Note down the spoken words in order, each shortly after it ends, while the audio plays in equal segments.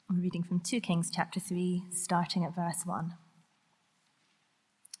reading from 2 Kings chapter 3, starting at verse 1.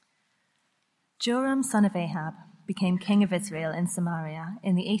 Joram, son of Ahab, became king of Israel in Samaria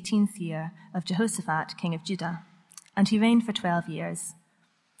in the 18th year of Jehoshaphat, king of Judah, and he reigned for 12 years.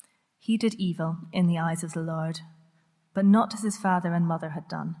 He did evil in the eyes of the Lord, but not as his father and mother had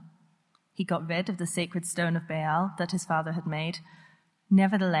done. He got rid of the sacred stone of Baal that his father had made.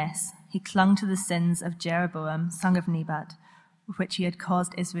 Nevertheless, he clung to the sins of Jeroboam, son of Nebat, which he had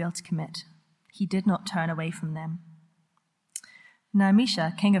caused Israel to commit. He did not turn away from them. Now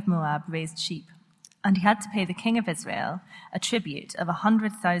Mesha, king of Moab, raised sheep, and he had to pay the king of Israel a tribute of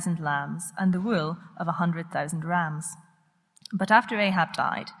 100,000 lambs and the wool of 100,000 rams. But after Ahab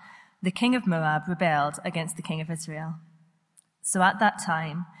died, the king of Moab rebelled against the king of Israel. So at that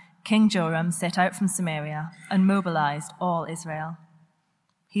time, King Joram set out from Samaria and mobilized all Israel.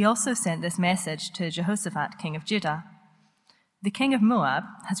 He also sent this message to Jehoshaphat, king of Judah: "The king of Moab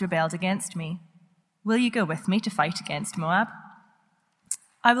has rebelled against me. Will you go with me to fight against Moab?"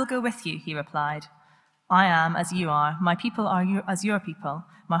 "I will go with you," he replied. "I am as you are, my people are as your people,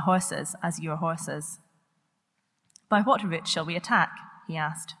 my horses as your horses." "By what route shall we attack?" he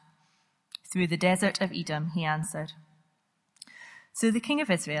asked. "Through the desert of Edom," he answered. So the king of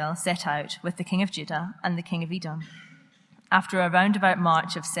Israel set out with the king of Judah and the king of Edom. After a roundabout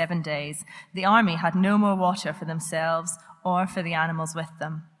march of 7 days, the army had no more water for themselves or for the animals with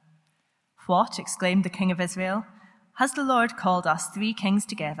them. "What?" exclaimed the king of Israel. "Has the Lord called us 3 kings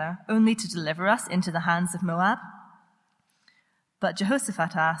together only to deliver us into the hands of Moab?" But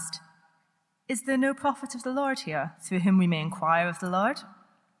Jehoshaphat asked, "Is there no prophet of the Lord here through whom we may inquire of the Lord?"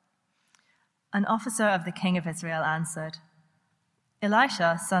 An officer of the king of Israel answered,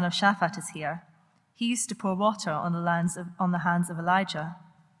 "Elisha, son of Shaphat, is here. He used to pour water on the hands of Elijah."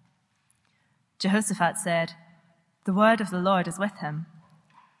 Jehoshaphat said, "The word of the Lord is with him."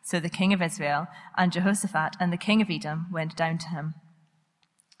 So the king of Israel and Jehoshaphat and the king of Edom went down to him.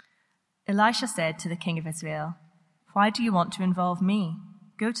 Elisha said to the king of Israel, "Why do you want to involve me?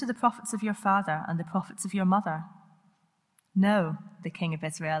 Go to the prophets of your father and the prophets of your mother." "No," the king of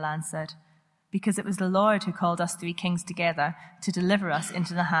Israel answered, "because it was the Lord who called us 3 kings together to deliver us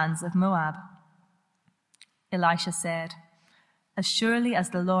into the hands of Moab." Elisha said, "As surely as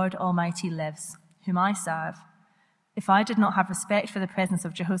the Lord Almighty lives, whom I serve, if I did not have respect for the presence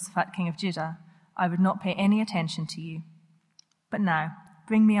of Jehoshaphat, king of Judah, I would not pay any attention to you. But now,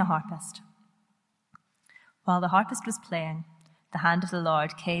 bring me a harpist." While the harpist was playing, the hand of the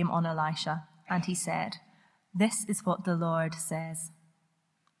Lord came on Elisha, and he said, "This is what the Lord says.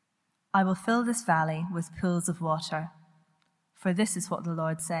 I will fill this valley with pools of water. For this is what the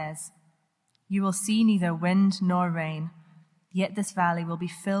Lord says. You will see neither wind nor rain, yet this valley will be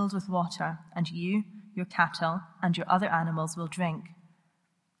filled with water, and you, your cattle, and your other animals will drink.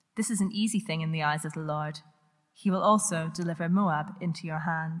 This is an easy thing in the eyes of the Lord. He will also deliver Moab into your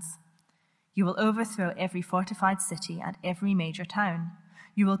hands. You will overthrow every fortified city and every major town.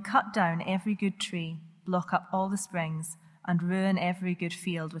 You will cut down every good tree, block up all the springs, and ruin every good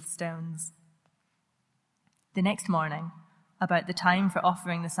field with stones." The next morning, about the time for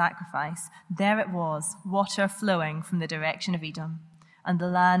offering the sacrifice, there it was, water flowing from the direction of Edom, and the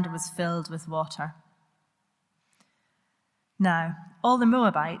land was filled with water. Now, all the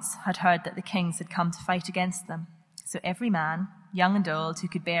Moabites had heard that the kings had come to fight against them. So every man, young and old, who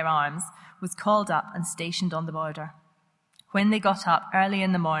could bear arms, was called up and stationed on the border. When they got up early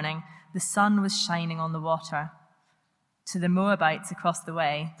in the morning, the sun was shining on the water. To the Moabites across the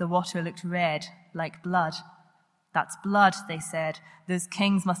way, the water looked red, like blood. "That's blood," they said. "Those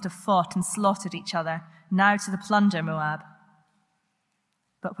kings must have fought and slaughtered each other. Now to the plunder, Moab."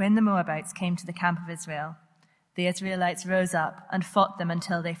 But when the Moabites came to the camp of Israel, the Israelites rose up and fought them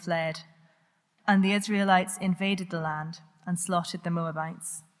until they fled. And the Israelites invaded the land and slaughtered the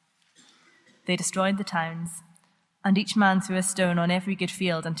Moabites. They destroyed the towns, and each man threw a stone on every good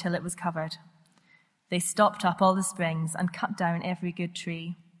field until it was covered. They stopped up all the springs and cut down every good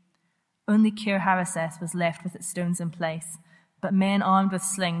tree. Only Kir-Hareseth was left with its stones in place, but men armed with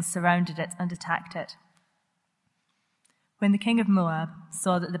slings surrounded it and attacked it. When the king of Moab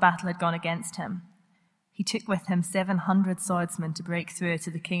saw that the battle had gone against him, he took with him 700 swordsmen to break through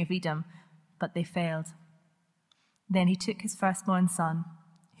to the king of Edom, but they failed. Then he took his firstborn son,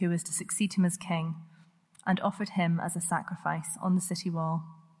 who was to succeed him as king, and offered him as a sacrifice on the city wall.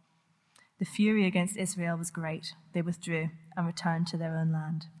 The fury against Israel was great. They withdrew and returned to their own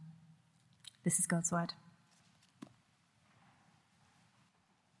land. This is God's word.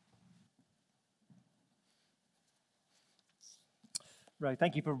 Right,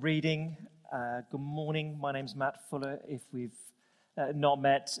 thank you for reading. Good morning. My name's Matt Fuller. If we've not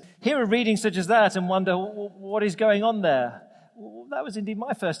met, hear a reading such as that and wonder what is going on there. Well, that was indeed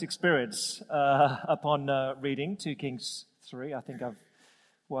my first experience upon reading 2 Kings 3. I think I've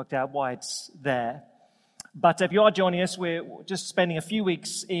worked out why it's there. But if you are joining us, we're just spending a few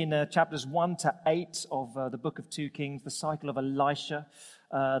weeks in chapters 1 to 8 of the book of 2 Kings, the cycle of Elisha,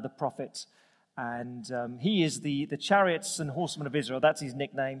 the prophet. And he is the chariots and horsemen of Israel. That's his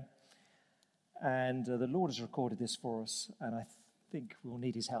nickname. And the Lord has recorded this for us, and I think we'll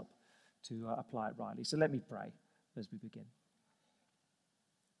need his help to apply it rightly. So let me pray as we begin.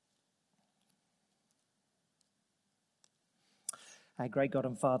 Our great God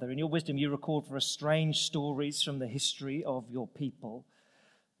and Father, in your wisdom you record for us strange stories from the history of your people,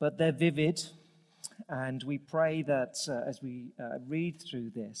 but they're vivid, and we pray that as we read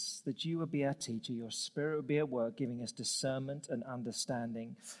through this, that you will be our teacher, your Spirit will be at work, giving us discernment and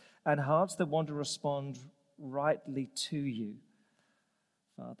understanding, and hearts that want to respond rightly to you.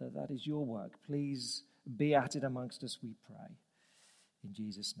 Father, that is your work. Please be at it amongst us, we pray. In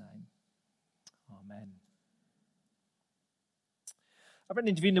Jesus' name, amen. I've read an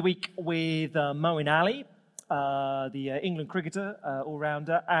interview in the week with Moeen Ali, the England cricketer,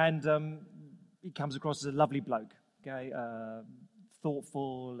 all-rounder, and he comes across as a lovely bloke, okay,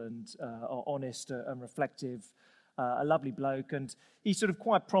 thoughtful and honest and reflective, a lovely bloke. And he's sort of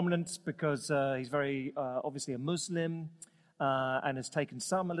quite prominent because he's very obviously a Muslim and has taken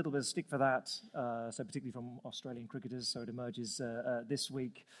a little bit of stick for that, so particularly from Australian cricketers, so it emerges this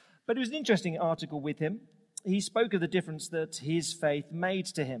week. But it was an interesting article with him. He spoke of the difference that his faith made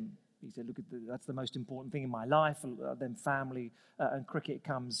to him. He said, look, that's the most important thing in my life. Then family and cricket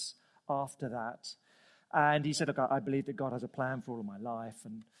comes after that. And he said, look, I believe that God has a plan for all of my life.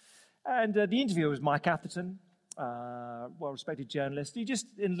 And the interviewer was Mike Atherton, well-respected journalist. He just,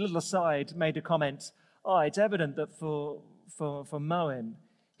 in a little aside, made a comment, it's evident that for Moeen,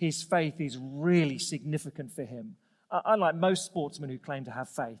 his faith is really significant for him. Unlike most sportsmen who claim to have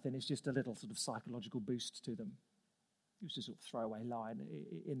faith, and it's just a little sort of psychological boost to them. It was just a sort of throwaway line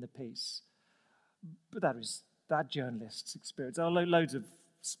in the piece. But that is that journalist's experience. Loads of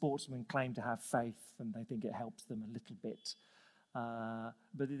sportsmen claim to have faith, and they think it helps them a little bit.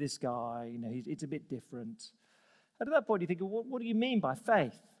 But this guy, it's a bit different. And at that point, you think, well, what do you mean by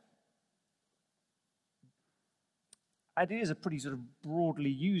faith? And it is a pretty sort of broadly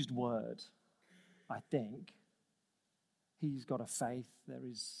used word, I think. He's got a faith. There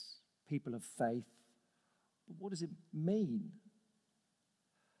is people of faith. But what does it mean?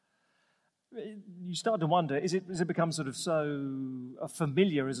 You start to wonder, has it become sort of so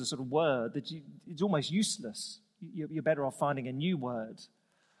familiar as a sort of word that it's almost useless? You're better off finding a new word.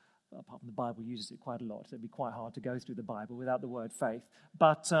 Apart from the Bible uses it quite a lot. It'd be quite hard to go through the Bible without the word faith.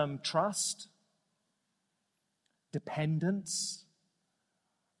 But trust, dependence,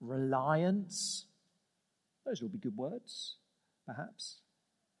 reliance, those will be good words, perhaps.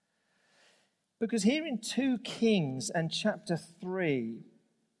 Because here in 2 Kings and chapter 3,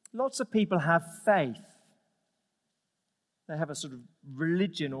 lots of people have faith. They have a sort of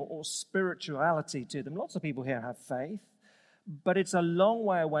religion or spirituality to them. Lots of people here have faith, but it's a long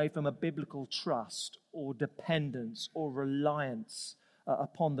way away from a biblical trust or dependence or reliance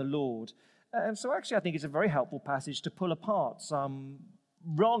upon the Lord. And so actually I think it's a very helpful passage to pull apart some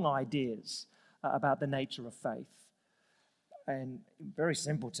wrong ideas about the nature of faith. And in very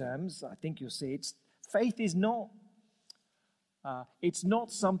simple terms, I think you'll see faith is not, it's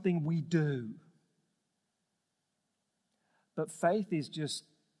not something we do. But faith is just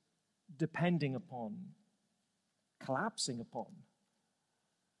depending upon, collapsing upon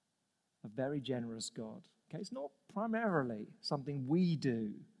a very generous God. Okay, it's not primarily something we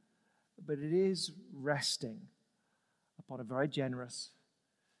do, but it is resting upon a very generous,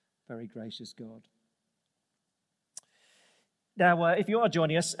 very gracious God. Now, if you are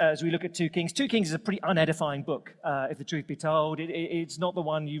joining us as we look at 2 Kings, 2 Kings is a pretty unedifying book, if the truth be told. It's not the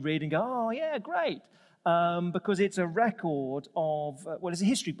one you read and go, oh, yeah, great, because it's a record of, it's a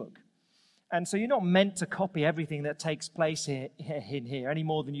history book. And so you're not meant to copy everything that takes place here any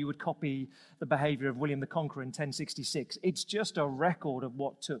more than you would copy the behavior of William the Conqueror in 1066. It's just a record of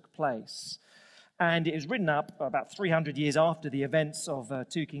what took place. And it was written up about 300 years after the events of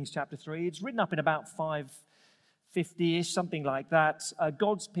 2 Kings chapter 3. It's written up in about 550-ish, something like that.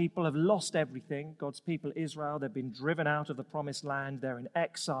 God's people have lost everything. God's people, Israel, they've been driven out of the promised land. They're in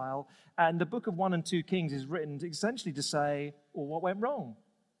exile. And the book of 1 and 2 Kings is written essentially to say, well, what went wrong?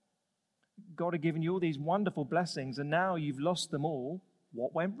 God had given you all these wonderful blessings, and now you've lost them all.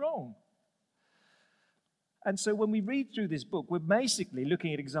 What went wrong? And so when we read through this book, we're basically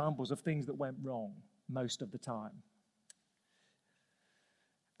looking at examples of things that went wrong most of the time.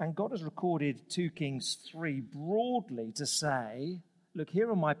 And God has recorded 2 Kings 3 broadly to say, look,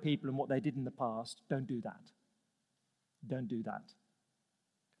 here are my people and what they did in the past. Don't do that. Don't do that.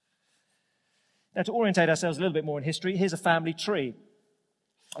 Now, to orientate ourselves a little bit more in history, here's a family tree.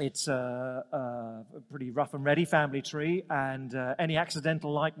 It's a pretty rough and ready family tree, and any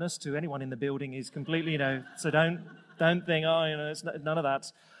accidental likeness to anyone in the building is completely, so don't think, it's none of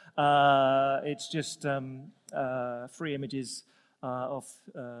that. It's just free images off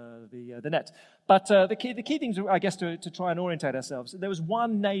the net. But the key things, I guess, to try and orientate ourselves, there was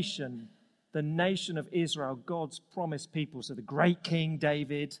one nation, the nation of Israel, God's promised people. So the great King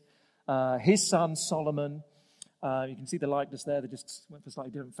David, his son Solomon. You can see the likeness there. They just went for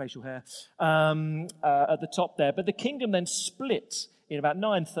slightly different facial hair at the top there. But the kingdom then split in about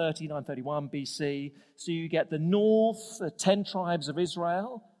 931 BC. So you get the north, the 10 tribes of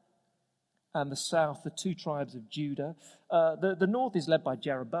Israel, and the south, the 2 tribes of Judah. The north is led by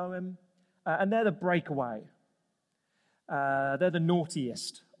Jeroboam, and they're the breakaway. They're the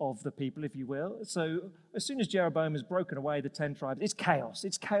naughtiest of the people, if you will. So as soon as Jeroboam has broken away the 10 tribes, it's chaos.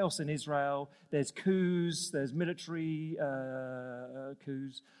 It's chaos in Israel. There's coups, there's military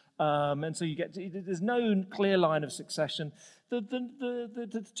coups. And so there's no clear line of succession.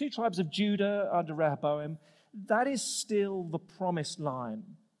 The 2 tribes of Judah under Rehoboam, that is still the promised line.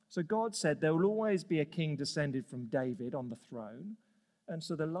 So God said there will always be a king descended from David on the throne. And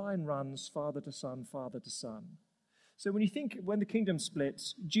so the line runs father to son, father to son. So when the kingdom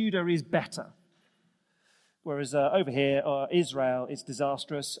splits, Judah is better. Whereas over here, Israel is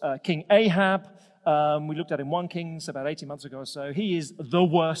disastrous. King Ahab, we looked at in 1 Kings about 18 months ago or so. He is the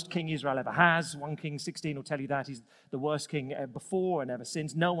worst king Israel ever has. 1 Kings 16 will tell you that. He's the worst king before and ever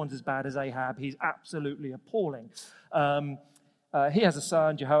since. No one's as bad as Ahab. He's absolutely appalling. He has a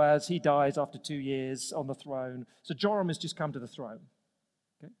son, Jehoaz. He dies after 2 years on the throne. So Joram has just come to the throne.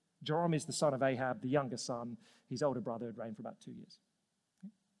 Okay? Joram is the son of Ahab, the younger son. His older brother had reigned for about 2 years.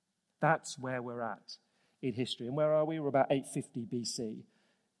 Okay? That's where we're at in history. And where are we? We're about 850 BC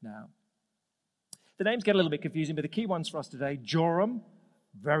now. The names get a little bit confusing, but the key ones for us today, Joram,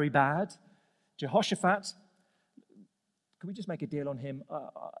 very bad. Jehoshaphat, can we just make a deal on him?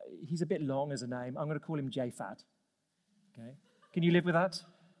 He's a bit long as a name. I'm going to call him Japhat. Okay? Can you live with that?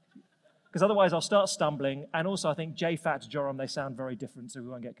 Because otherwise I'll start stumbling. And also I think Japhat, Joram, they sound very different, so we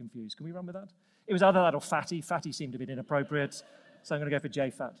won't get confused. Can we run with that? It was either that or Fatty. Fatty seemed a bit inappropriate, so I'm going to go for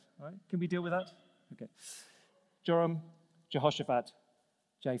Japhat. Right? Can we deal with that? Okay. Joram, Jehoshaphat,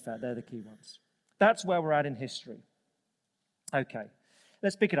 Japhat, they're the key ones. That's where we're at in history. Okay,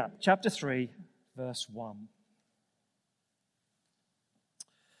 let's pick it up. Chapter 3, verse 1.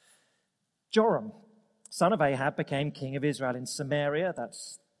 Joram, son of Ahab, became king of Israel in Samaria.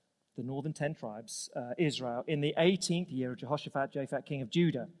 That's the northern 10 tribes, Israel, in the 18th year of Jehoshaphat, Japhat, king of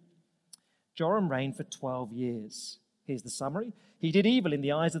Judah. Joram reigned for 12 years. Here's the summary. He did evil in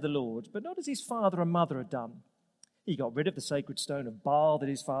the eyes of the Lord, but not as his father and mother had done. He got rid of the sacred stone of Baal that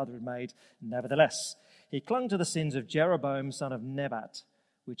his father had made. Nevertheless, he clung to the sins of Jeroboam, son of Nebat,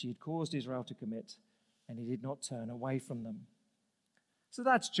 which he had caused Israel to commit, and he did not turn away from them. So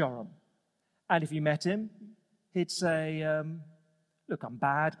that's Joram. And if you met him, he'd say, look, I'm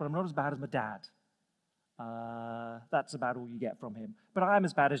bad, but I'm not as bad as my dad. That's about all you get from him. But I am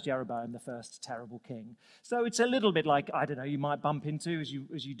as bad as Jeroboam, the first terrible king. So it's a little bit like, I don't know, you might bump into, as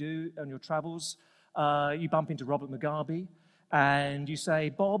you do on your travels, you bump into Robert Mugabe, and you say,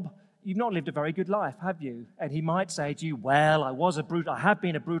 Bob, you've not lived a very good life, have you? And he might say to you, well, I have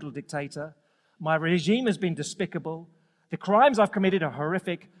been a brutal dictator. My regime has been despicable. The crimes I've committed are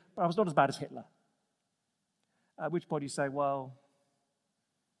horrific, but I was not as bad as Hitler. At which point you say, well,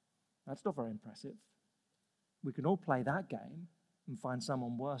 that's not very impressive. We can all play that game and find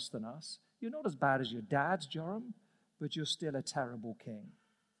someone worse than us. You're not as bad as your dad, Joram, but you're still a terrible king.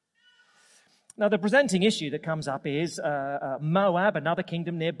 Now, the presenting issue that comes up is Moab, another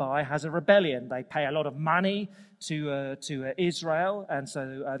kingdom nearby, has a rebellion. They pay a lot of money to Israel, and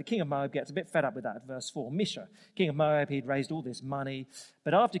so the king of Moab gets a bit fed up with that. Verse 4, Misha, king of Moab, he'd raised all this money,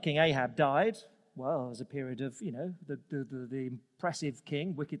 but after King Ahab died, well, there was a period of, the impressive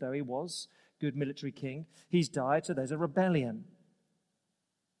king, wicked though he was, good military king, he's died, so there's a rebellion.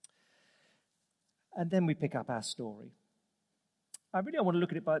 And then we pick up our story. I want to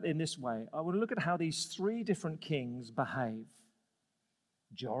look at it in this way. I want to look at how these 3 different kings behave.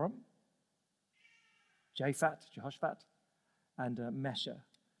 Joram, Jehoshaphat, and Mesha.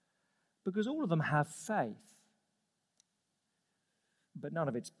 Because all of them have faith, but none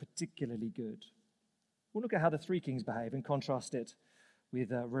of it's particularly good. We'll look at how the 3 kings behave and contrast it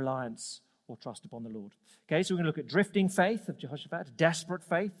with reliance or trust upon the Lord. Okay, so we're going to look at drifting faith of Jehoshaphat, desperate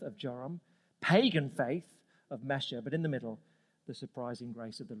faith of Joram, pagan faith of Mesha, but in the middle, the surprising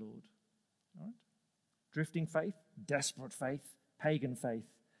grace of the Lord. All right? Drifting faith, desperate faith, pagan faith,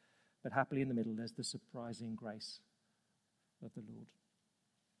 but happily in the middle, there's the surprising grace of the Lord.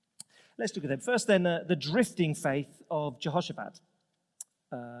 Let's look at them. First then, the drifting faith of Jehoshaphat.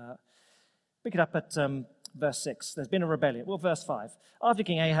 Pick it up at verse 6. There's been a rebellion. Well, verse 5. After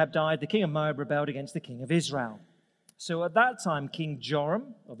King Ahab died, the king of Moab rebelled against the king of Israel. So at that time, King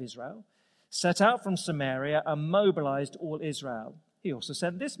Joram of Israel set out from Samaria and mobilized all Israel. He also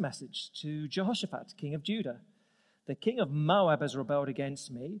sent this message to Jehoshaphat, king of Judah. The king of Moab has rebelled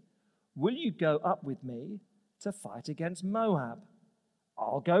against me. Will you go up with me to fight against Moab?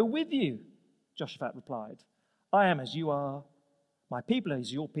 I'll go with you, Jehoshaphat replied. I am as you are. My people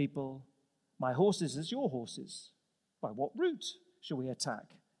as your people. My horses as your horses. By what route shall we attack?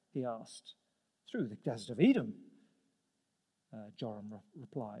 He asked. Through the desert of Edom, Joram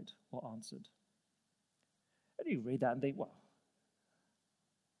replied or answered. And you read that and think, well,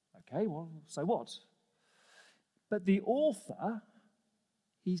 okay, well, so what? But the author,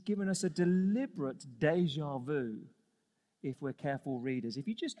 he's given us a deliberate déjà vu if we're careful readers. If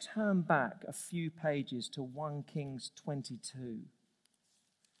you just turn back a few pages to 1 Kings 22.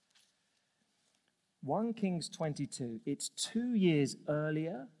 1 Kings 22, it's 2 years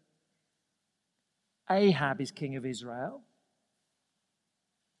earlier. Ahab is king of Israel.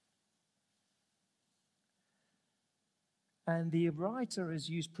 And the writer has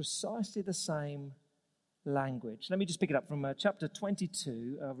used precisely the same language. Let me just pick it up from chapter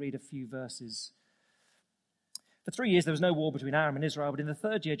 22. I'll read a few verses. For 3 years there was no war between Aram and Israel, but in the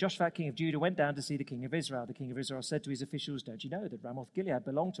third year, Jehoshaphat, king of Judah, went down to see the king of Israel. The king of Israel said to his officials, don't you know that Ramoth-Gilead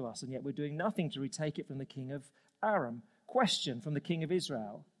belonged to us, and yet we're doing nothing to retake it from the king of Aram? Question from the king of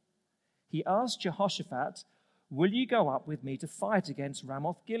Israel. He asked Jehoshaphat, will you go up with me to fight against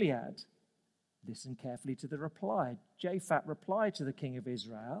Ramoth-Gilead? Listen carefully to the reply. Japhat replied to the king of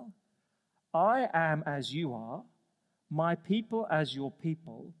Israel, I am as you are, my people as your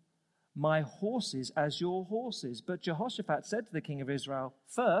people, my horses as your horses. But Jehoshaphat said to the king of Israel,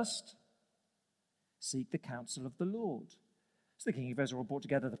 first, seek the counsel of the Lord. So the king of Israel brought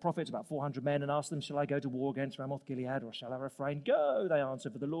together the prophets, about 400 men, and asked them, shall I go to war against Ramoth-Gilead, or shall I refrain? Go, they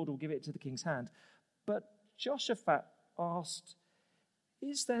answered, for the Lord will give it to the king's hand. But Jehoshaphat asked,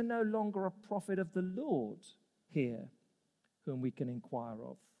 is there no longer a prophet of the Lord here whom we can inquire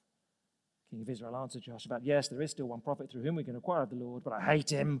of? King of Israel answered Jehoshaphat, yes, there is still one prophet through whom we can inquire of the Lord, but I hate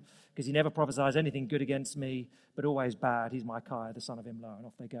him because he never prophesies anything good against me, but always bad. He's Micaiah, the son of Imlah. And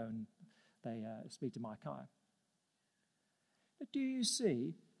off they go and they speak to Micaiah. But do you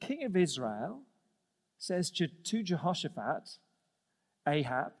see, King of Israel says to Jehoshaphat,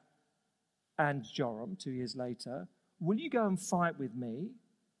 Ahab, and Joram 2 years later, will you go and fight with me?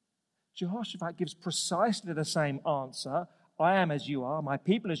 Jehoshaphat gives precisely the same answer. I am as you are, my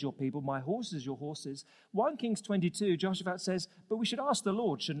people as your people, my horses as your horses. 1 Kings 22, Jehoshaphat says, but we should ask the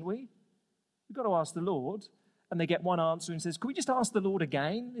Lord, shouldn't we? We've got to ask the Lord. And they get one answer and says, can we just ask the Lord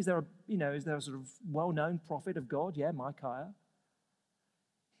again? Is there a sort of well-known prophet of God? Yeah, Micaiah.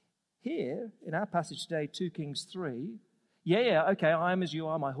 Here, in our passage today, 2 Kings 3, okay, I am as you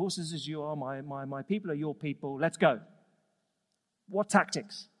are, my horses as you are, my people are your people. Let's go. What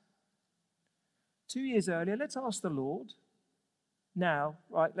tactics? 2 years earlier, let's ask the Lord. Now,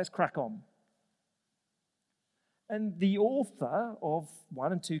 right, let's crack on. And the author of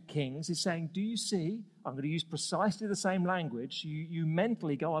 1 and 2 Kings is saying, do you see? I'm going to use precisely the same language. You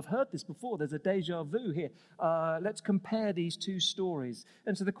mentally go, I've heard this before. There's a déjà vu here. Let's compare these two stories.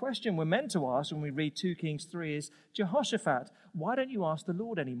 And so the question we're meant to ask when we read 2 Kings 3 is, Jehoshaphat, why don't you ask the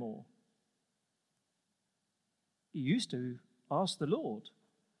Lord anymore? You used to ask the Lord,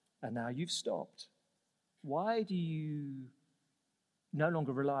 and now you've stopped. Why do you no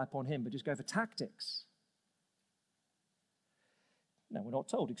longer rely upon him, but just go for tactics? Now, we're not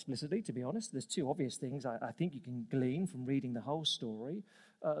told explicitly, to be honest. There's two obvious things I think you can glean from reading the whole story.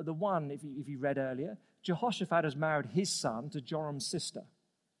 The one, if you read earlier, Jehoshaphat has married his son to Joram's sister.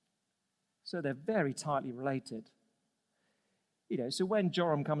 So they're very tightly related. So when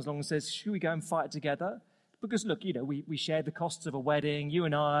Joram comes along and says, should we go and fight together? Because, look, we shared the costs of a wedding. You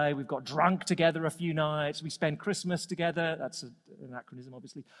and I, we've got drunk together a few nights. We spend Christmas together. That's an anachronism,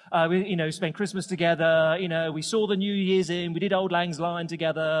 obviously. We spend Christmas together. We saw the New Year's in. We did Auld Lang Syne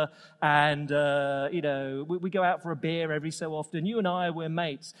together. And, we go out for a beer every so often. You and I, we're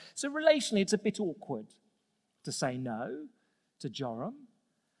mates. So relationally, it's a bit awkward to say no to Joram.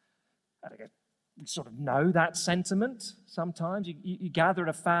 And I guess sort of know that sentiment sometimes. You gather at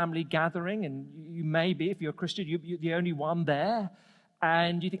a family gathering, and you may be, if you're a Christian, you're the only one there,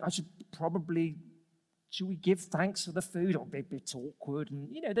 and you think, should we give thanks for the food? Or a bit awkward. And,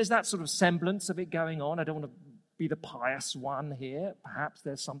 there's that sort of semblance of it going on. I don't want to be the pious one here. Perhaps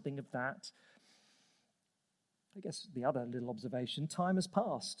there's something of that. I guess the other little observation, time has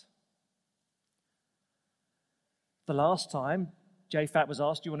passed. The last time Japhet was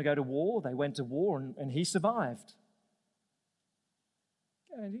asked, do you want to go to war? They went to war, and he survived.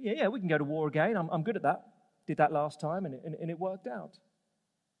 And yeah, we can go to war again. I'm good at that. Did that last time, and it worked out.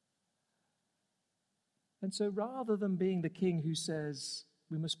 And so rather than being the king who says,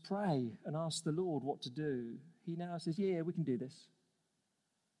 we must pray and ask the Lord what to do, he now says, yeah, we can do this.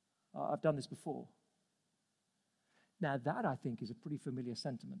 I've done this before. Now that, I think, is a pretty familiar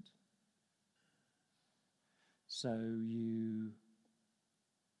sentiment. So you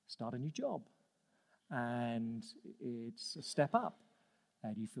start a new job, and it's a step up,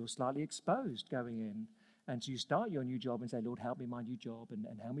 and you feel slightly exposed going in. And so you start your new job and say, Lord, help me in my new job, and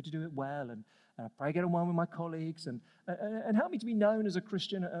help me to do it well, and I pray I get on well with my colleagues, and help me to be known as a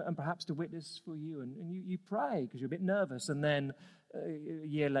Christian and perhaps to witness for you. And you pray because you're a bit nervous, and then a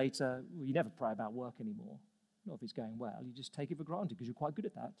year later, you never pray about work anymore. Not if it's going well. You just take it for granted because you're quite good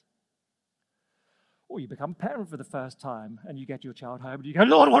at that. Or you become a parent for the first time, and you get your child home, and you go,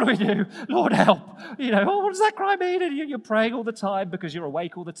 Lord, what do we do? Lord, help. What does that cry mean? And you're praying all the time because you're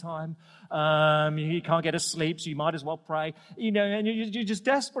awake all the time. You can't get to sleep, so you might as well pray. And you're just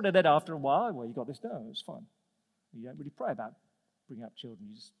desperate. And then after a while, well, you got this done. It's fine. You don't really pray about bringing up children.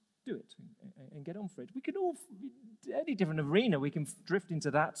 You just do it and get on for it. We can all, any different arena, we can drift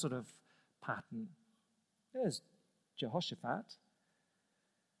into that sort of pattern. There's Jehoshaphat.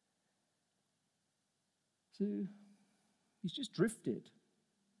 So he's just drifted.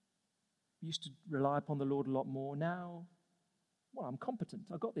 He used to rely upon the Lord a lot more. Now, I'm competent.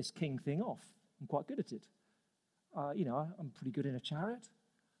 I got this king thing off. I'm quite good at it. I'm pretty good in a chariot,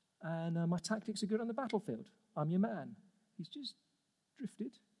 and my tactics are good on the battlefield. I'm your man. He's just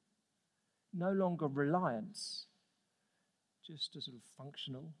drifted. No longer reliance, just a sort of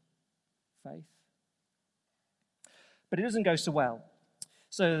functional faith. But it doesn't go so well.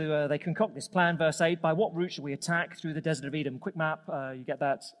 So they concoct this plan, verse 8, by what route should we attack? Through the desert of Edom. Quick map, you get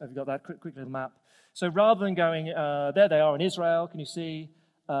that? Have you got that? Quick little map. So rather than going, there they are in Israel, can you see?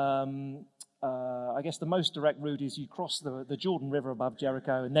 I guess the most direct route is you cross the Jordan River above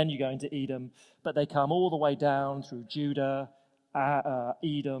Jericho, and then you go into Edom. But they come all the way down through Judah,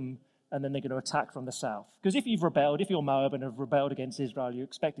 Edom, and then they're going to attack from the south. Because if you're Moab and have rebelled against Israel, you're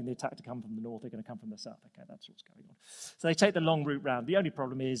expecting the attack to come from the north. They're going to come from the south. Okay, that's what's going on. So they take the long route round. The only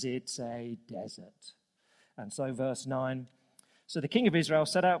problem is it's a desert. And so verse 9, so the king of Israel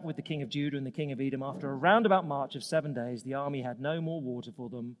set out with the king of Judah and the king of Edom. After a roundabout march of 7 days, the army had no more water for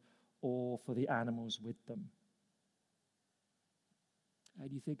them or for the animals with them. And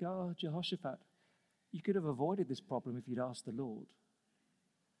you think, Jehoshaphat, you could have avoided this problem if you'd asked the Lord.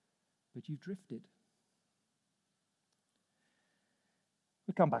 But you've drifted.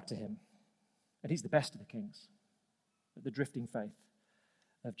 We'll come back to him. And he's the best of the kings. But the drifting faith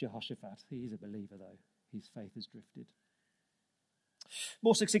of Jehoshaphat. He is a believer, though. His faith has drifted.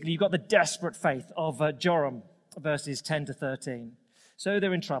 More succinctly, you've got the desperate faith of Joram, verses 10 to 13. So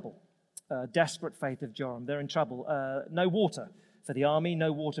they're in trouble. Desperate faith of Joram. They're in trouble. No water for the army,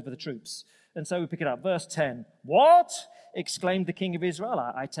 no water for the troops. And so we pick it up. Verse 10. What? Exclaimed the king of Israel.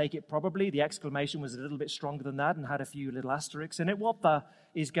 I take it probably the exclamation was a little bit stronger than that and had a few little asterisks in it. What the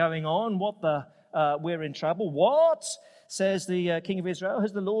is going on? We're in trouble. What? Says the king of Israel.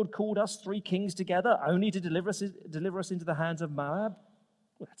 Has the Lord called us 3 kings together only to deliver us into the hands of Moab?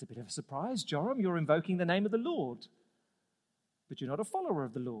 Well, that's a bit of a surprise, Joram. You're invoking the name of the Lord. But you're not a follower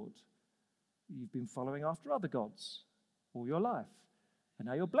of the Lord. You've been following after other gods all your life. And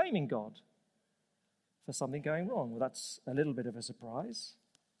now you're blaming God for something going wrong. Well, that's a little bit of a surprise.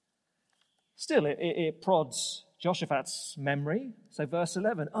 Still, it prods Jehoshaphat's memory. So verse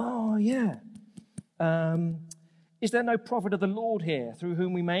 11, is there no prophet of the Lord here through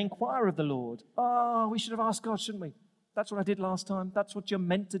whom we may inquire of the Lord? We should have asked God, shouldn't we? That's what I did last time. That's what you're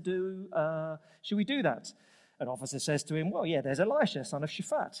meant to do. Should we do that? An officer says to him, well, yeah, there's Elisha, son of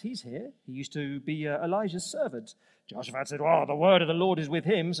Shaphat. He's here. He used to be Elijah's servant. Jehoshaphat said, the word of the Lord is with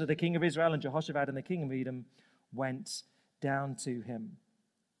him. So the king of Israel and Jehoshaphat and the king of Edom went down to him.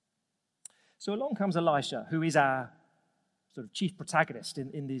 So along comes Elisha, who is our sort of chief protagonist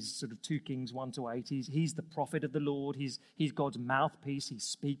in these sort of 2 Kings 1-8. He's the prophet of the Lord. He's God's mouthpiece. He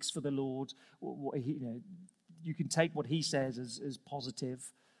speaks for the Lord. You can take what he says as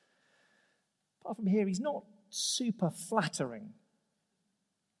positive. apart from here, he's not super flattering.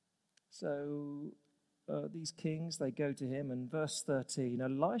 So these kings, they go to him, and verse 13,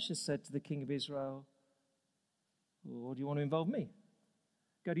 Elisha said to the king of Israel, "Or do you want to involve me?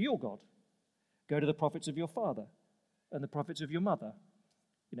 Go to your God. Go to the prophets of your father and the prophets of your mother.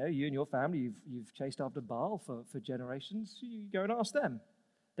 You and your family, you've chased after Baal for generations. You go and ask them.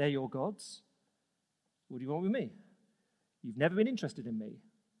 They're your gods. What do you want with me? You've never been interested in me.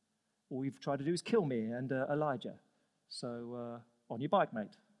 All you've tried to do is kill me and Elijah. So on your bike,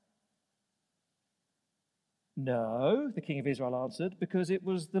 mate." "No," the king of Israel answered, "because it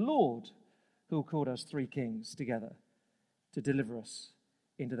was the Lord who called us 3 kings together to deliver us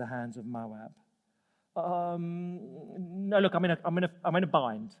into the hands of Moab." No, look, I'm in a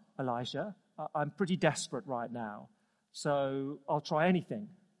bind, Elisha. I'm pretty desperate right now, so I'll try anything.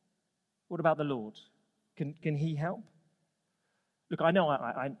 What about the Lord? Can he help? Look, I know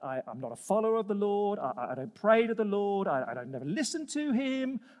I'm not a follower of the Lord. I don't pray to the Lord. I don't never listen to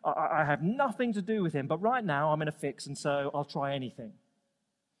him. I have nothing to do with him. But right now I'm in a fix, and so I'll try anything.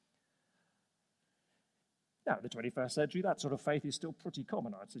 Now, in the 21st century, that sort of faith is still pretty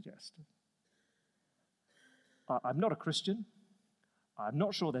common, I'd suggest. I'm not a Christian. I'm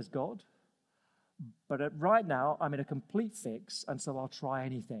not sure there's God. But right now I'm in a complete fix, and so I'll try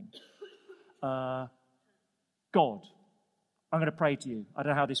anything. God, I'm going to pray to you. I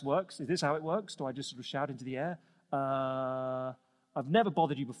don't know how this works. Is this how it works? Do I just sort of shout into the air? I've never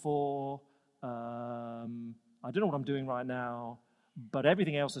bothered you before. I don't know what I'm doing right now, but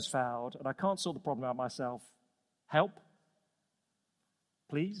everything else has failed, and I can't sort the problem out myself. Help?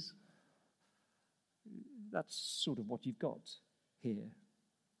 Please? That's sort of what you've got here.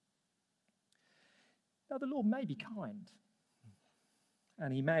 Now, the Lord may be kind,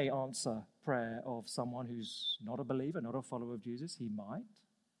 and he may answer prayer of someone who's not a believer, not a follower of Jesus. He might.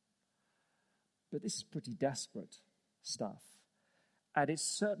 But this is pretty desperate stuff. And it's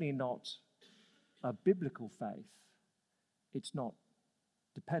certainly not a biblical faith. It's not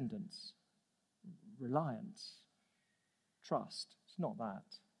dependence, reliance, trust. It's not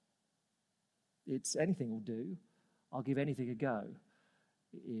that. It's anything will do. I'll give anything a go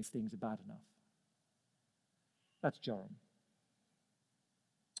if things are bad enough. That's Joram.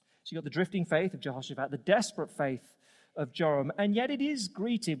 So you've got the drifting faith of Jehoshaphat, the desperate faith of Joram, and yet it is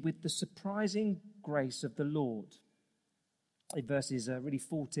greeted with the surprising grace of the Lord in verses really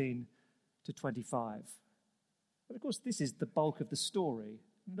 14 to 25. But of course, this is the bulk of the story,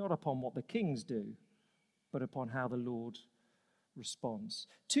 not upon what the kings do, but upon how the Lord responds.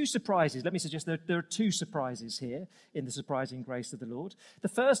 2 surprises. Let me suggest there are 2 surprises here in the surprising grace of the Lord. The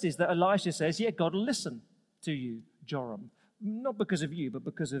first is that Elisha says, yeah, God will listen to you, Joram. Not because of you, but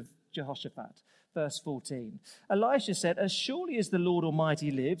because of Jehoshaphat. Verse 14. Elisha said, "As surely as the Lord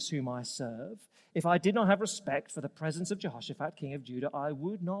Almighty lives, whom I serve, if I did not have respect for the presence of Jehoshaphat, king of Judah, I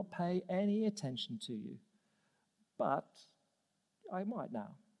would not pay any attention to you. But I might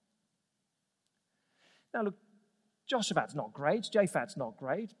now." Now look, Jehoshaphat's not great, Japhat's not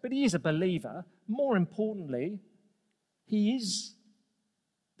great, but he is a believer. More importantly, he is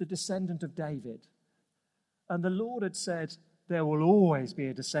the descendant of David. And the Lord had said, there will always be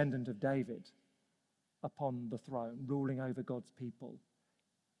a descendant of David upon the throne, ruling over God's people.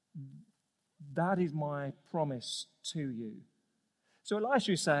 That is my promise to you. So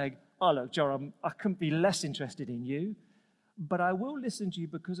Elisha is saying, oh look, Joram, I couldn't be less interested in you, but I will listen to you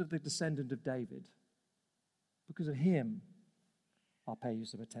because of the descendant of David. Because of him, I'll pay you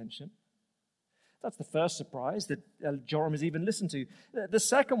some attention. That's the first surprise that Joram has even listened to. The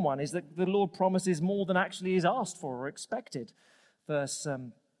second one is that the Lord promises more than actually is asked for or expected. Verse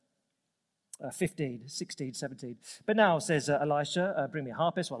 15, 16, 17. "But now," says Elisha, "bring me a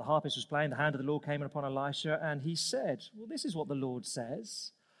harpist." While the harpist was playing, the hand of the Lord came upon Elisha, and he said, well, this is what the Lord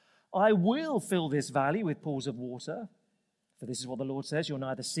says. "I will fill this valley with pools of water. For this is what the Lord says, you'll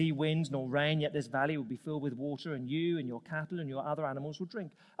neither see wind nor rain, yet this valley will be filled with water, and you and your cattle and your other animals will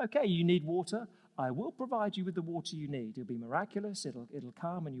drink." Okay, you need water. I will provide you with the water you need. It'll be miraculous. It'll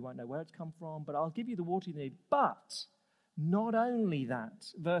come, and you won't know where it's come from, but I'll give you the water you need. But not only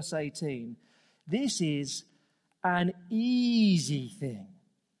that, verse 18, this is an easy thing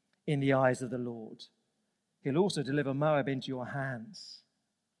in the eyes of the Lord. He'll also deliver Moab into your hands.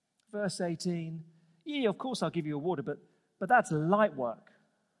 Verse 18, yeah, of course I'll give you a water, but that's light work.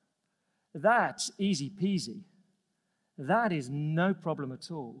 That's easy peasy. That is no problem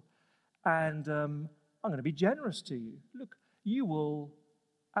at all. And I'm going to be generous to you. Look, you will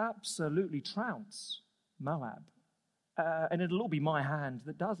absolutely trounce Moab. And it'll all be my hand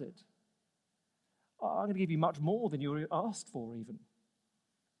that does it. I'm going to give you much more than you asked for even.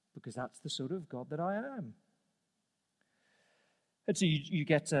 because that's the sort of God that I am. And so you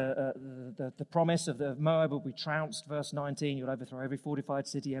get the promise of the Moab will be trounced, verse 19. You'll overthrow every fortified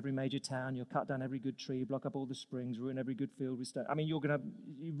city, every major town. You'll cut down every good tree, block up all the springs, ruin every good field with stone. I mean, you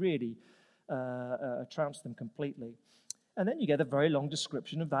really trounce them completely. And then you get a very long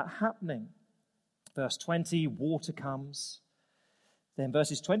description of that happening. Verse 20, water comes. Then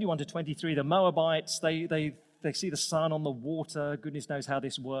verses 21 to 23, the Moabites, they see the sun on the water. Goodness knows how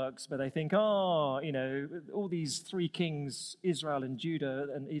this works. But they think, all these three kings, Israel and Judah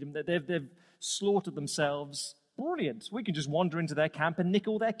and Edom, they've slaughtered themselves. Brilliant. We can just wander into their camp and nick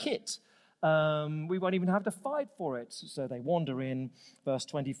all their kit. We won't even have to fight for it. So they wander in. Verse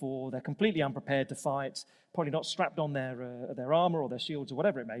 24, they're completely unprepared to fight, probably not strapped on their armor or their shields or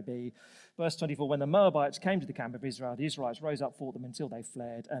whatever it may be. Verse 24, when the Moabites came to the camp of Israel, the Israelites rose up, fought them until they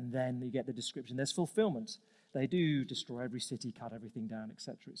fled. And then you get the description. There's fulfillment. They do destroy every city, cut everything down,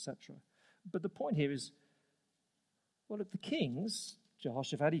 etc., etc. But the point here is, well, look, the kings,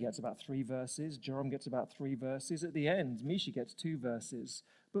 Jehoshaphat, he gets about 3 verses. Joram gets about 3 verses. At the end, Misha gets 2 verses.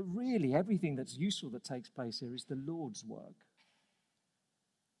 But really, everything that's useful that takes place here is the Lord's work.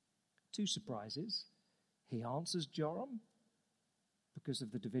 2 surprises. He answers Joram because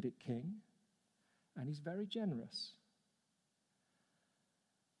of the Davidic king, and he's very generous.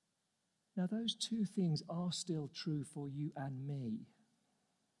 Now, those 2 things are still true for you and me.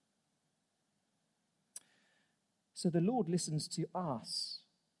 So the Lord listens to us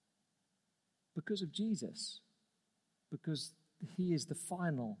because of Jesus, because he is the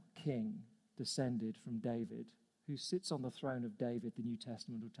final king descended from David, who sits on the throne of David, the New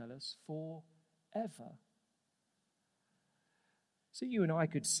Testament will tell us, forever. So you and I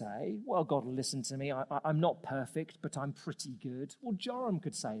could say, well, God will listen to me. I'm not perfect, but I'm pretty good. Well, Joram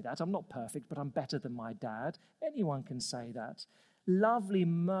could say that. I'm not perfect, but I'm better than my dad. Anyone can say that. Lovely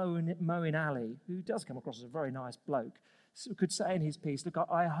Moen Ali, who does come across as a very nice bloke, could say in his piece, look,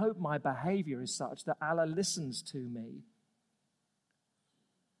 I hope my behavior is such that Allah listens to me.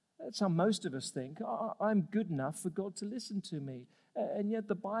 That's how most of us think. I'm good enough for God to listen to me. And yet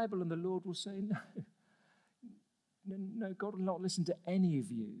the Bible and the Lord will say, no, God will not listen to any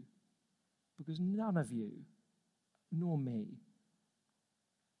of you, because none of you, nor me,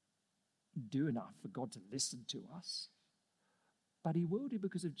 do enough for God to listen to us. But he will do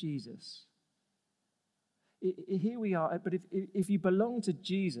because of Jesus. Here we are, but if you belong to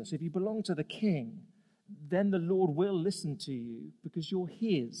Jesus, if you belong to the King, then the Lord will listen to you because you're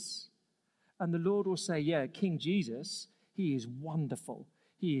his. And the Lord will say, yeah, King Jesus, he is wonderful.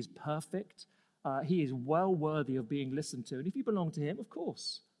 He is perfect. He is well worthy of being listened to. And if you belong to him, of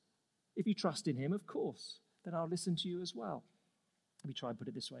course. If you trust in him, of course, then I'll listen to you as well. Let me try and put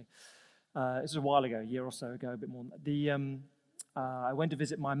it this way. This was a while ago, a year or so ago, a bit more. I went to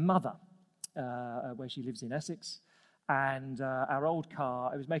visit my mother, where she lives in Essex. And our old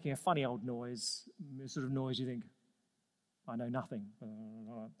car, it was making a funny old noise, the sort of noise you think, I know nothing,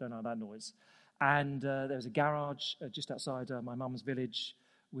 don't know that noise. And there was a garage just outside my mum's village,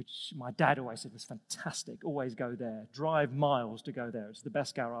 which my dad always said was fantastic. Always go there. Drive miles to go there. It's the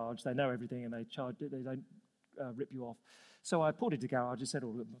best garage. They know everything and they don't rip you off. So I pulled into the garage and said,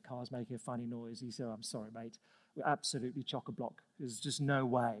 the car's making a funny noise. He said, I'm sorry, mate. We're absolutely chock-a-block. There's just no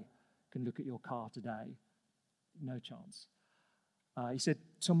way I can look at your car today. No chance. He said,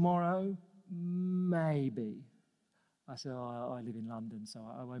 tomorrow, maybe. I said, I live in London, so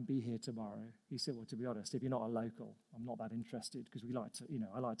I won't be here tomorrow. He said, well, to be honest, if you're not a local, I'm not that interested because I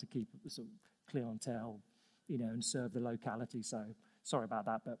like to keep the sort of clientele, and serve the locality. So sorry about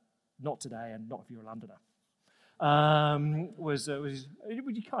that, but not today and not if you're a Londoner. You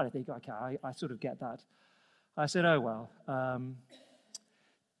kind of think, okay, I sort of get that. I said, oh, well,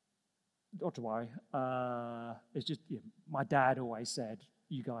 not to worry. It's just, my dad always said,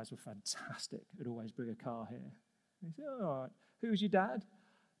 you guys were fantastic. I'd always bring a car here. He said, oh, all right. Who's your dad?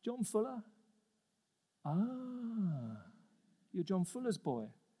 John Fuller? Ah, you're John Fuller's boy.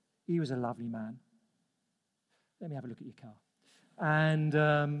 He was a lovely man. Let me have a look at your car. And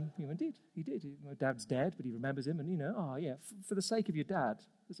he did. My dad's dead, but he remembers him. And, for the sake of your dad.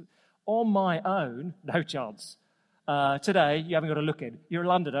 On my own, no chance. Today, you haven't got to look in. You're a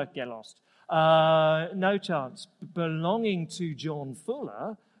Londoner, get lost. No chance. Belonging to John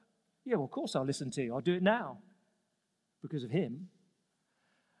Fuller, of course I'll listen to you. I'll do it now because of him.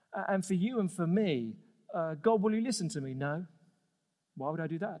 And for you and for me, God, will you listen to me? No. Why would I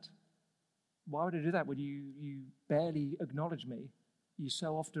do that? Why would I do that when you barely acknowledge me? You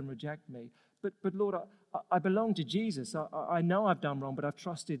so often reject me. But Lord, I belong to Jesus. I know I've done wrong, but I've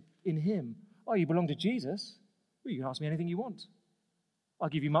trusted in him. Oh, you belong to Jesus? Well, you can ask me anything you want. I'll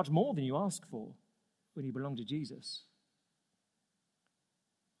give you much more than you ask for when you belong to Jesus.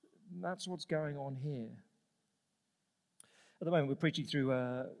 And that's what's going on here. At the moment, we're preaching through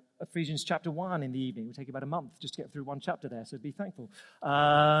Ephesians chapter 1 in the evening. It'll take about a month just to get through one chapter there, so be thankful.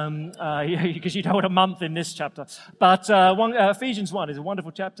 Because you don't want a month in this chapter. But Ephesians 1 is a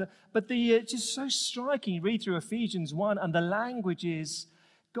wonderful chapter. But just so striking, you read through Ephesians 1, and the language is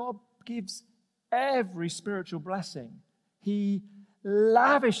God gives every spiritual blessing. He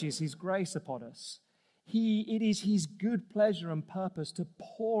lavishes his grace upon us. It is his good pleasure and purpose to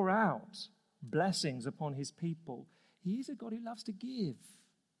pour out blessings upon his people. He is a God who loves to give.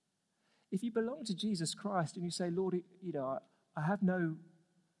 If you belong to Jesus Christ and you say, Lord, I have no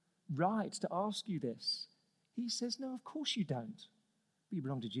right to ask you this, he says, no, of course you don't. But you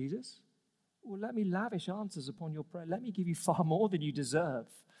belong to Jesus. Well, let me lavish answers upon your prayer. Let me give you far more than you deserve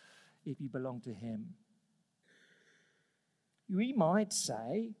if you belong to him. We might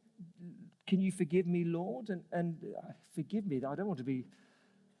say, can you forgive me, Lord? And forgive me. I don't want to be,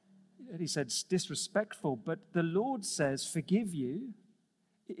 he said, disrespectful, but the Lord says, forgive you.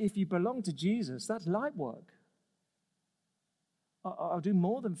 If you belong to Jesus, that's light work. I'll do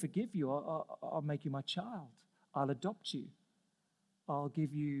more than forgive you. I'll make you my child. I'll adopt you. I'll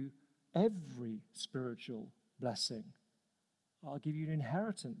give you every spiritual blessing. I'll give you an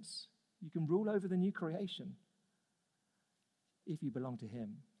inheritance. You can rule over the new creation if you belong to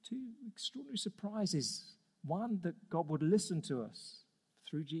him. Two extraordinary surprises. One, that God would listen to us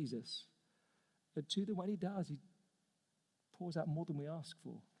through Jesus. And two, that when he does, he pours out more than we ask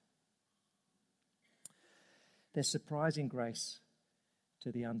for. There's surprising grace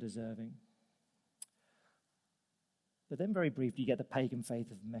to the undeserving. But then very briefly, you get the pagan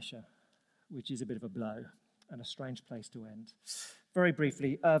faith of Mesha, which is a bit of a blow and a strange place to end. Very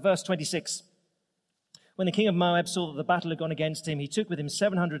briefly, verse 26. When the king of Moab saw that the battle had gone against him, he took with him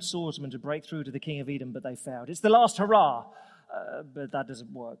 700 swordsmen to break through to the king of Edom, but they failed. It's the last hurrah, but that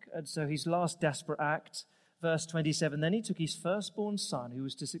doesn't work. And so his last desperate act, verse 27, then he took his firstborn son, who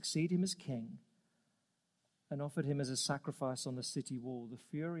was to succeed him as king, and offered him as a sacrifice on the city wall. The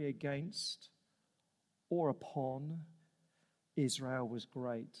fury against or upon Israel was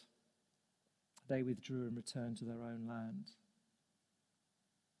great. They withdrew and returned to their own land.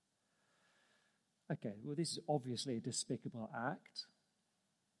 Okay, well, this is obviously a despicable act.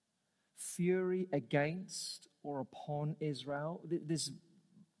 Fury against or upon Israel. This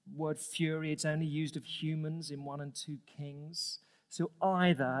word fury, it's only used of humans in 1 and 2 Kings. So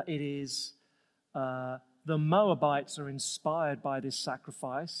either it is the Moabites are inspired by this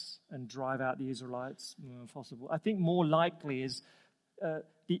sacrifice and drive out the Israelites. Possible. I think more likely is the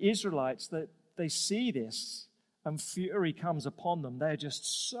Israelites, that they see this and fury comes upon them. They're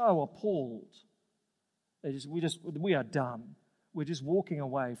just so appalled. We are done. We're just walking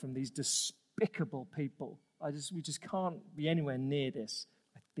away from these despicable people. We just can't be anywhere near this,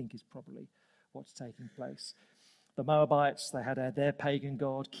 I think is probably what's taking place. The Moabites, they had their pagan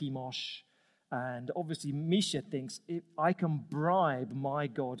god, Chemosh. And obviously Mesha thinks, if I can bribe my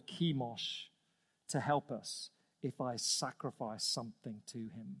god Chemosh to help us if I sacrifice something to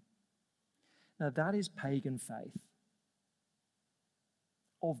him. Now that is pagan faith.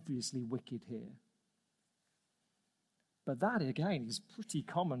 Obviously wicked here. But that, again, is pretty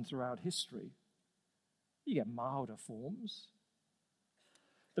common throughout history. You get milder forms.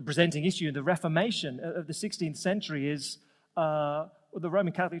 The presenting issue in the Reformation of the 16th century is the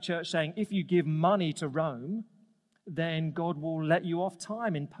Roman Catholic Church saying, if you give money to Rome, then God will let you off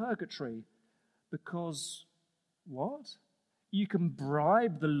time in purgatory. Because, what? You can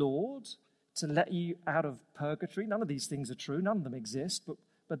bribe the Lord to let you out of purgatory? None of these things are true. None of them exist.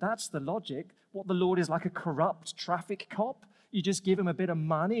 But that's the logic. What, the Lord is like a corrupt traffic cop? You just give him a bit of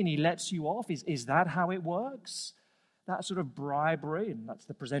money and he lets you off? Is that how it works? That sort of bribery, and that's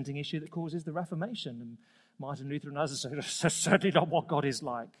the presenting issue that causes the Reformation. And Martin Luther and others say, that's certainly not what God is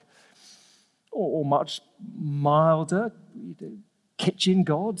like. Or much milder, kitchen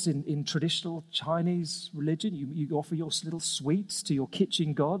gods in traditional Chinese religion. You offer your little sweets to your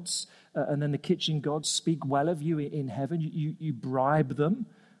kitchen gods, and then the kitchen gods speak well of you in heaven. You bribe them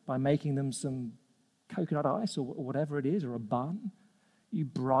by making them some coconut ice or whatever it is, or a bun. You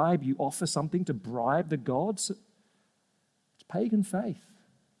offer something to bribe the gods. It's pagan faith.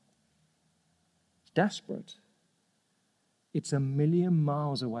 It's desperate. It's a million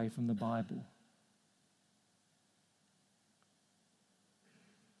miles away from the Bible.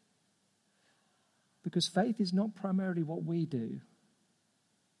 Because faith is not primarily what we do,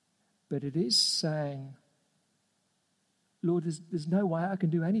 but it is saying, Lord, there's no way I can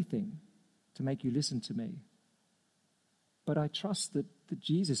do anything to make you listen to me. But I trust that that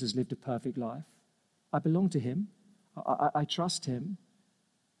Jesus has lived a perfect life. I belong to him. I trust him.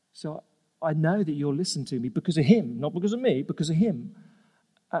 So I know that you'll listen to me because of him, not because of me, because of him.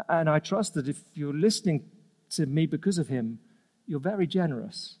 And I trust that if you're listening to me because of him, you're very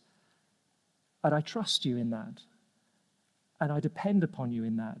generous. And I trust you in that. And I depend upon you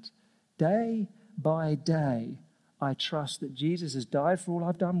in that. Day by day, I trust that Jesus has died for all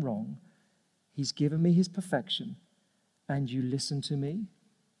I've done wrong. He's given me his perfection. And you listen to me.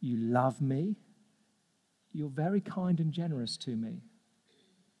 You love me. You're very kind and generous to me.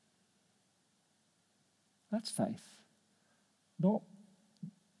 That's faith. Not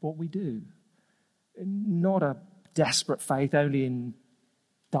what we do. Not a desperate faith only in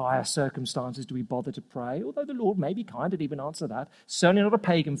dire circumstances do we bother to pray, although the Lord may be kind and even answer that. Certainly not a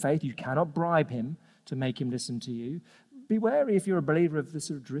pagan faith. You cannot bribe him to make him listen to you. Be wary if you're a believer of this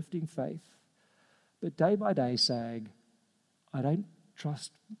sort of drifting faith. But day by day saying, I don't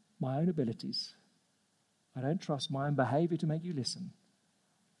trust my own abilities. I don't trust my own behavior to make you listen.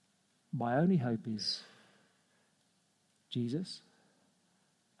 My only hope is Jesus,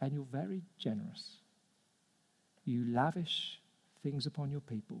 and you're very generous. You lavish things upon your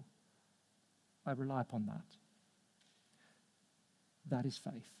people. I rely upon that. That is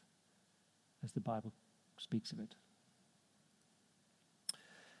faith, as the Bible speaks of it.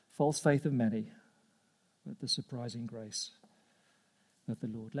 False faith of many, but the surprising grace of the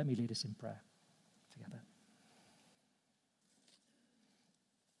Lord. Let me lead us in prayer together.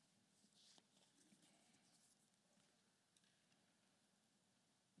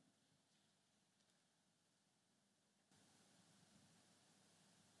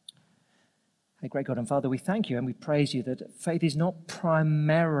 Hey, great God and Father, we thank you and we praise you that faith is not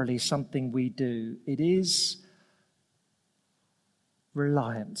primarily something we do. It is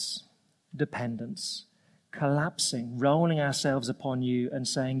reliance, dependence, collapsing, rolling ourselves upon you and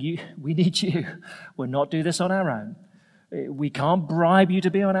saying, we need you. We'll not do this on our own. We can't bribe you to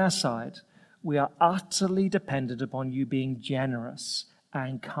be on our side. We are utterly dependent upon you being generous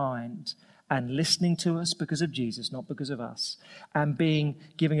and kind and listening to us because of Jesus, not because of us, and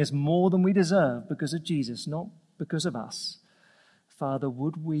giving us more than we deserve because of Jesus, not because of us. Father,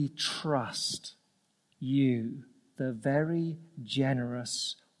 would we trust you, the very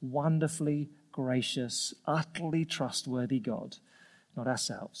generous, wonderfully gracious, utterly trustworthy God, not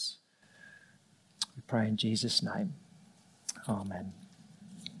ourselves. We pray in Jesus' name. Amen.